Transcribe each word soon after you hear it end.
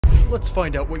Let's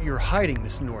find out what you're hiding,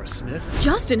 Miss Nora Smith.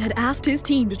 Justin had asked his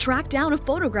team to track down a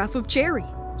photograph of Cherry.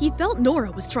 He felt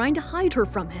Nora was trying to hide her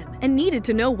from him and needed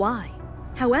to know why.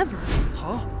 However...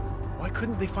 Huh? Why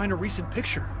couldn't they find a recent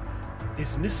picture?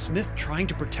 Is Miss Smith trying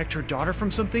to protect her daughter from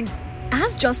something?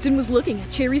 As Justin was looking at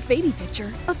Cherry's baby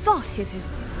picture, a thought hit him.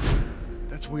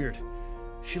 That's weird.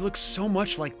 She looks so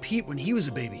much like Pete when he was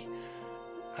a baby.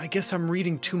 I guess I'm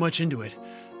reading too much into it.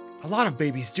 A lot of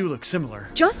babies do look similar.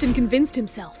 Justin convinced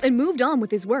himself and moved on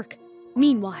with his work.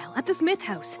 Meanwhile, at the Smith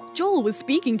house, Joel was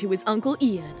speaking to his Uncle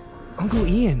Ian. Uncle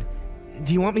Ian,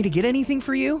 do you want me to get anything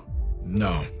for you?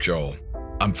 No, Joel.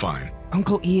 I'm fine.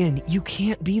 Uncle Ian, you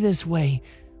can't be this way.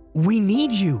 We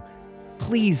need you.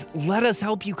 Please, let us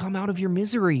help you come out of your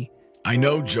misery. I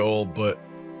know, Joel, but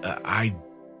I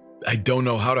don't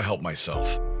know how to help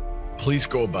myself. Please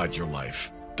go about your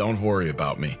life. Don't worry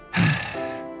about me.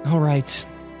 All right.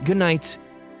 Good night.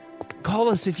 Call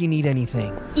us if you need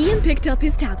anything. Ian picked up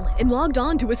his tablet and logged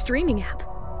on to a streaming app.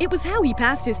 It was how he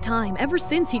passed his time ever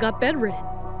since he got bedridden.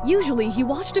 Usually, he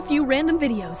watched a few random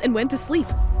videos and went to sleep,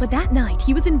 but that night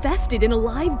he was invested in a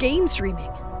live game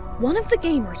streaming. One of the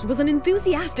gamers was an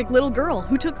enthusiastic little girl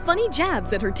who took funny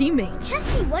jabs at her teammates.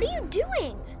 Chesty, what are you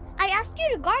doing? I asked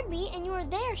you to guard me and you were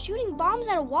there shooting bombs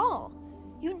at a wall.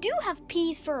 You do have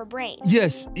peas for a brain.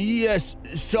 Yes,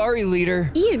 sorry,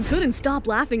 leader. Ian couldn't stop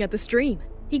laughing at the stream.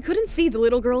 He couldn't see the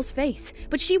little girl's face,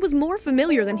 but she was more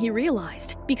familiar than he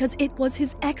realized because it was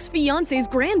his ex-fiance's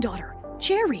granddaughter,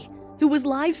 Cherry, who was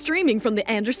live streaming from the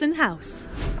Anderson house.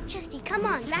 Chesty, come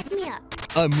on, back me up.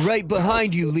 I'm right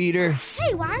behind you, leader.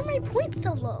 Hey, why are my points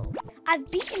so low? I've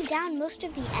beaten down most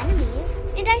of the enemies,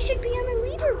 and I should be on the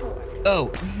leaderboard.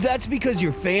 Oh, that's because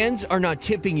your fans are not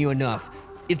tipping you enough.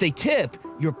 If they tip,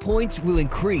 your points will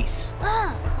increase.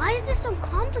 Ugh, why is this so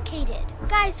complicated?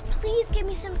 Guys, please give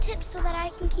me some tips so that I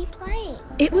can keep playing.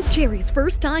 It was Cherry's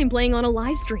first time playing on a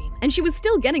live stream, and she was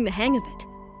still getting the hang of it.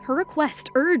 Her request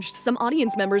urged some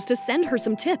audience members to send her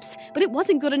some tips, but it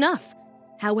wasn't good enough.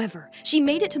 However, she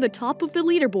made it to the top of the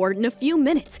leaderboard in a few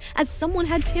minutes as someone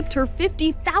had tipped her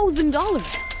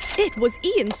 $50,000. It was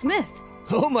Ian Smith.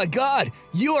 Oh my God,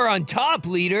 you are on top,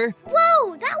 leader.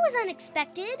 Whoa, that was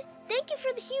unexpected. Thank you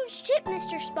for the huge tip,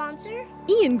 Mr. Sponsor.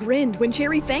 Ian grinned when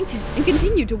Cherry thanked him and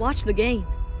continued to watch the game.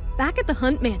 Back at the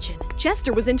Hunt Mansion,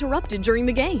 Chester was interrupted during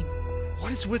the game.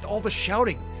 What is with all the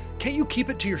shouting? Can't you keep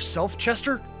it to yourself,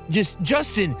 Chester?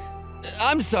 Justin,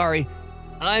 I'm sorry.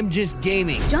 I'm just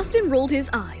gaming. Justin rolled his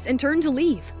eyes and turned to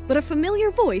leave, but a familiar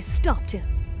voice stopped him.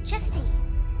 Chesty,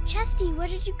 where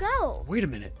did you go? Wait a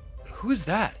minute. Who is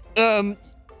that?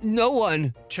 No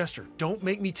one. Chester, don't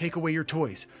make me take away your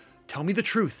toys. Tell me the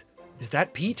truth. Is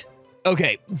that Pete?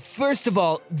 Okay, first of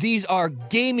all, these are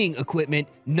gaming equipment,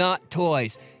 not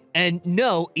toys. And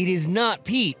no, it is not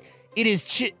Pete. It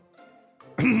is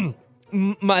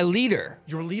my leader.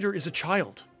 Your leader is a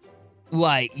child.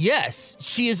 Why, yes,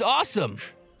 she is awesome.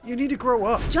 You need to grow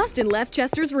up. Justin left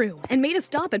Chester's room and made a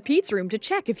stop at Pete's room to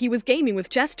check if he was gaming with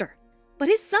Chester. But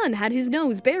his son had his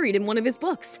nose buried in one of his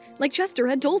books, like Chester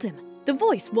had told him. The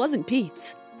voice wasn't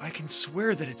Pete's. I can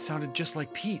swear that it sounded just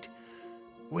like Pete.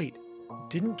 Wait,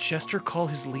 didn't Chester call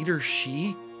his leader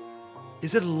she?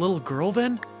 Is it a little girl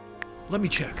then? Let me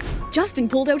check. Justin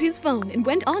pulled out his phone and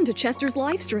went on to Chester's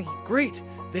live stream. Great,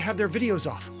 they have their videos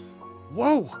off.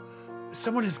 Whoa,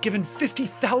 someone has given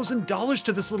 $50,000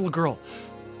 to this little girl.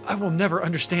 I will never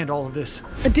understand all of this.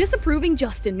 A disapproving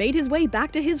Justin made his way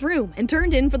back to his room and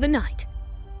turned in for the night.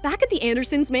 Back at the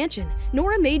Andersons' mansion,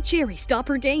 Nora made Cherry stop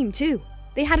her game too.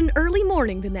 They had an early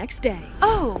morning the next day.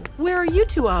 Oh, where are you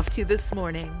two off to this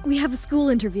morning? We have a school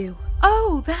interview.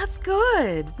 Oh, that's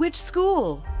good. Which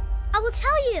school? I will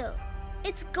tell you.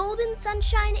 It's Golden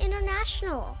Sunshine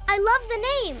International. I love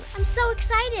the name. I'm so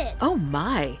excited. Oh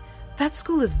my, that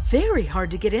school is very hard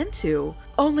to get into.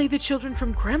 Only the children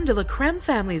from creme de la creme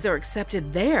families are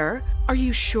accepted there. Are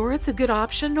you sure it's a good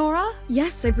option, Nora?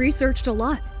 Yes, I've researched a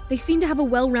lot. They seem to have a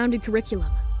well-rounded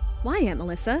curriculum. Why, Aunt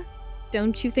Melissa?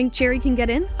 Don't you think Cherry can get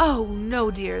in? Oh,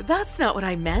 no, dear. That's not what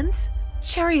I meant.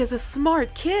 Cherry is a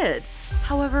smart kid.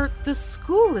 However, the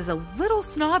school is a little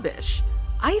snobbish.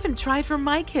 I even tried for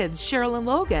my kids, Cheryl and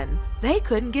Logan. They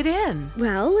couldn't get in.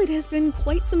 Well, it has been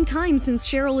quite some time since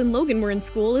Cheryl and Logan were in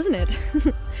school, isn't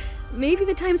it? Maybe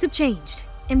the times have changed,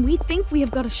 and we think we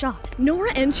have got a shot.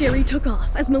 Nora and Cherry took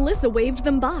off as Melissa waved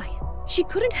them by. She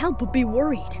couldn't help but be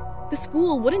worried. The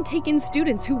school wouldn't take in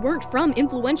students who weren't from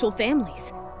influential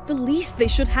families. The least they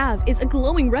should have is a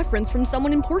glowing reference from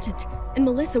someone important, and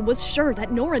Melissa was sure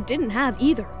that Nora didn't have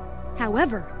either.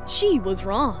 However, she was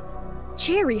wrong.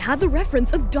 Cherry had the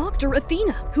reference of Dr.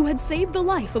 Athena, who had saved the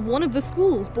life of one of the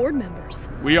school's board members.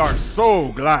 We are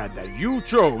so glad that you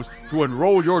chose to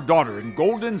enroll your daughter in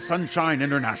Golden Sunshine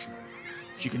International.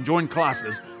 She can join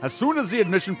classes as soon as the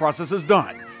admission process is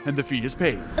done and the fee is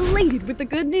paid. Elated with the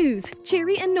good news,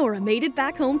 Cherry and Nora made it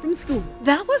back home from school.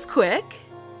 That was quick.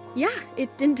 Yeah,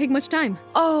 it didn't take much time.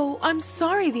 Oh, I'm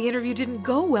sorry the interview didn't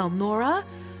go well, Nora.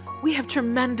 We have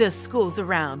tremendous schools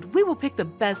around. We will pick the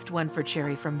best one for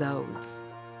Cherry from those.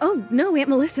 Oh, no, Aunt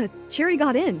Melissa. Cherry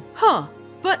got in. Huh,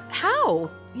 but how?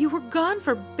 You were gone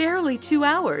for barely 2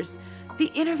 hours.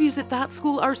 The interviews at that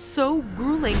school are so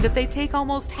grueling that they take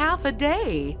almost half a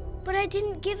day. But I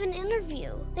didn't give an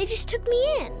interview. They just took me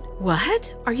in.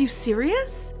 What? Are you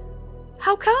serious?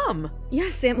 How come?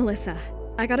 Yes, Aunt Melissa.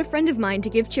 I got a friend of mine to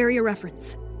give Cherry a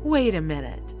reference. Wait a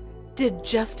minute. Did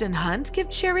Justin Hunt give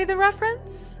Cherry the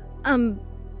reference?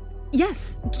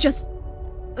 Yes, just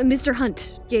Mr.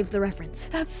 Hunt gave the reference.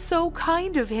 That's so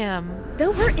kind of him.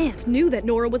 Though her aunt knew that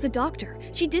Nora was a doctor,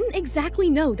 she didn't exactly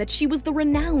know that she was the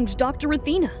renowned Dr.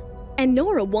 Athena. And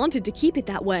Nora wanted to keep it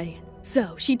that way.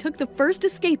 So she took the first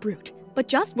escape route, but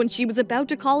just when she was about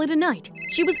to call it a night,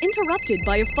 she was interrupted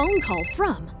by a phone call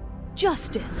from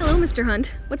Justin. Hello, Mr.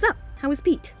 Hunt. What's up? How is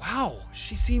Pete? Wow,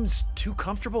 she seems too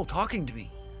comfortable talking to me.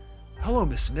 Hello,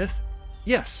 Miss Smith.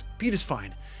 Yes, Pete is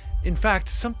fine. In fact,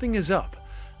 something is up.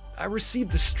 I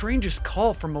received the strangest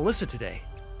call from Melissa today.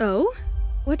 Oh?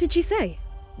 What did she say?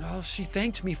 Well, she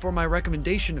thanked me for my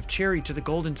recommendation of Cherry to the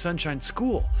Golden Sunshine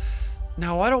School.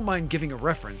 Now, I don't mind giving a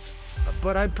reference,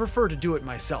 but I'd prefer to do it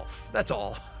myself. That's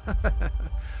all.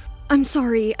 I'm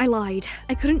sorry, I lied.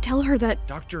 I couldn't tell her that...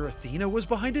 Dr. Athena was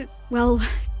behind it? Well,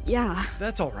 yeah.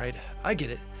 That's all right. I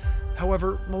get it.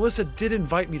 However, Melissa did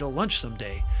invite me to lunch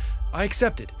someday. I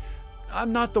accepted.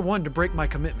 I'm not the one to break my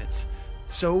commitments.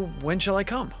 So, when shall I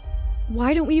come?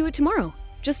 Why don't we do it tomorrow?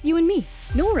 Just you and me.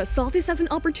 Nora saw this as an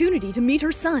opportunity to meet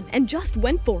her son and just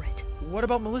went for it. What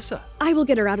about Melissa? I will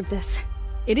get her out of this.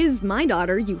 It is my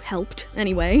daughter you helped,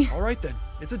 anyway. All right then.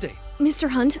 It's a date. Mr.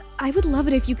 Hunt, I would love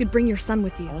it if you could bring your son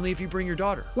with you. Only if you bring your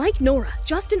daughter. Like Nora,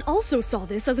 Justin also saw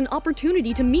this as an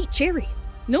opportunity to meet Cherry.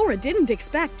 Nora didn't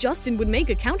expect Justin would make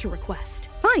a counter request.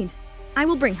 Fine, I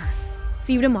will bring her.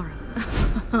 See you tomorrow.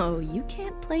 Oh, you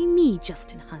can't play me,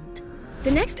 Justin Hunt.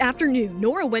 The next afternoon,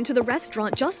 Nora went to the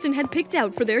restaurant Justin had picked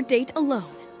out for their date alone.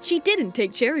 She didn't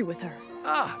take Cherry with her.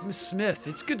 Ah, Miss Smith,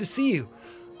 it's good to see you.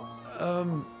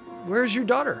 Where's your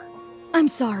daughter? I'm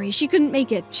sorry, she couldn't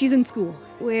make it. She's in school.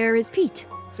 Where is Pete?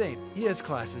 Same, he has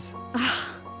classes.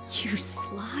 Ah, you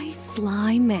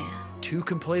sly man. Two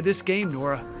can play this game,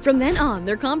 Nora. From then on,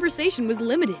 their conversation was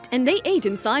limited, and they ate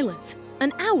in silence.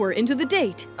 An hour into the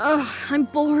date. Ugh, I'm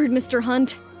bored, Mr.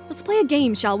 Hunt. Let's play a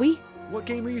game, shall we? What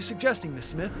game are you suggesting, Miss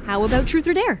Smith? How about Truth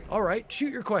or Dare? All right,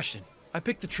 shoot your question. I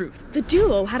picked the truth. The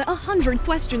duo had 100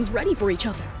 questions ready for each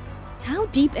other. How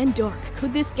deep and dark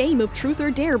could this game of Truth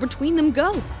or Dare between them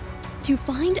go? To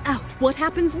find out what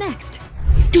happens next,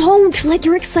 don't let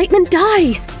your excitement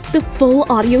die! The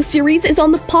full audio series is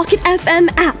on the Pocket FM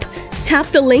app. Tap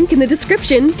the link in the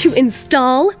description to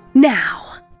install now.